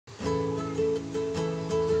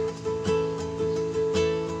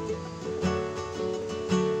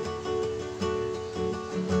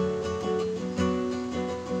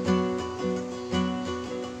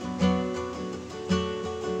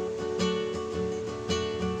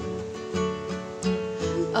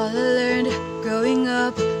All I learned growing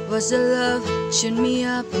up was the love chewed me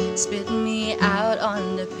up, spit me out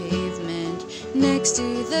on the pavement, next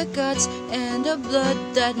to the guts and the blood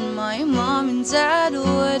that my mom and dad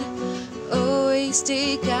would always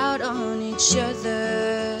take out on each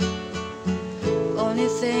other. Only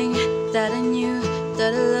thing that I knew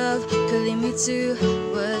that love could lead me to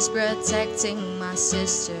was protecting my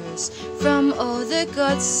sisters from all the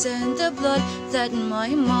guts and the blood that my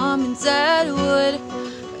mom and dad would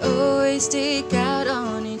always take out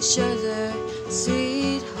on each other.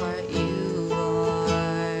 Sweetheart, you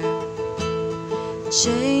are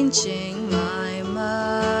changing my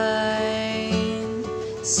mind.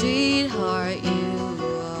 Sweetheart, you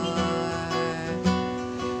are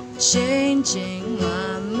changing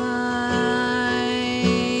my mind.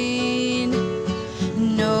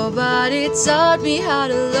 Nobody taught me how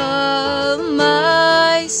to love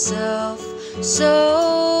myself,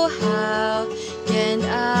 so how can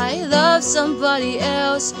I love somebody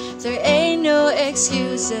else? There ain't no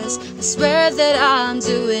excuses, I swear that I'm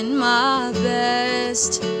doing my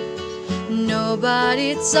best.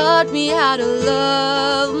 Nobody taught me how to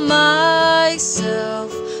love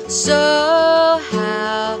myself, so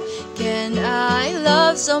how can I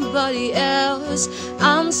love somebody else?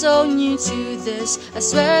 I'm so new to this, I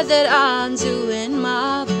swear that I'm doing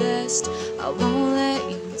my best. I won't let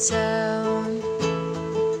you down,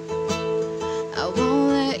 I won't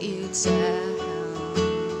let you down.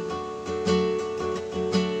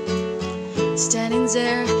 Standing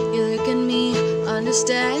there, you look at me,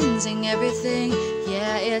 understanding everything.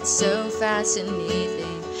 Yeah, it's so fascinating.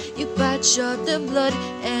 You patch up the blood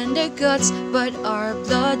and the guts, but our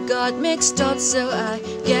blood got mixed up, so I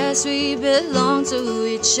guess we belong to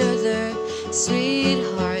each other.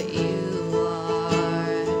 Sweetheart, you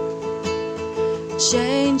are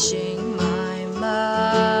changing my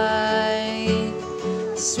mind.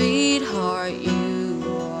 Sweetheart, you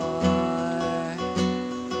are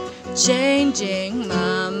changing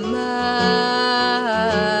my mind.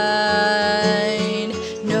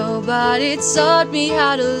 Nobody taught me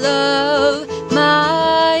how to love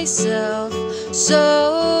myself,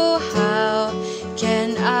 so how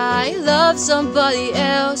can I love somebody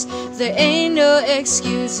else? There ain't no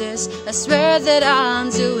excuses, I swear that I'm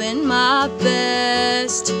doing my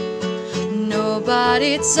best.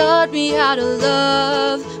 Nobody taught me how to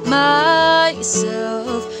love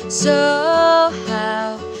myself, so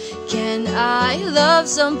how can I love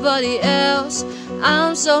somebody else?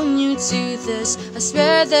 I'm so new to this, I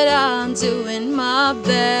swear that I'm doing my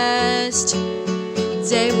best.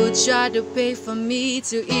 They will try to pay for me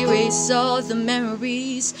to erase all the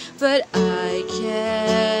memories, but I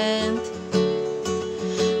can't.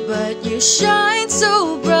 But you shine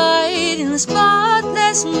so bright in the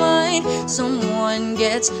spotless mind, someone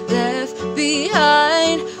gets left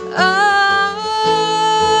behind.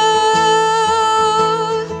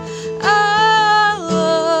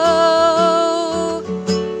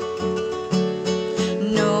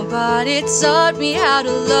 Nobody taught me how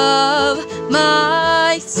to love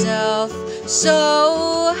myself,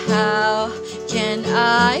 so how can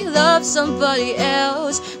I love somebody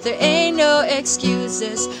else? There ain't no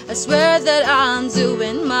excuses, I swear that I'm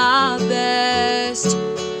doing my best.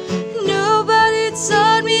 Nobody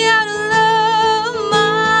taught me how to love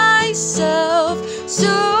myself,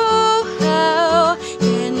 so how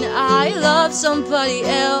can I love somebody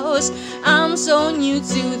else? I'm so new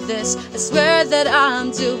to this, I swear that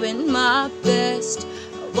I'm doing my best.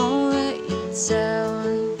 I won't let you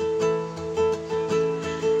down,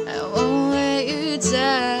 I won't let you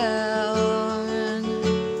down.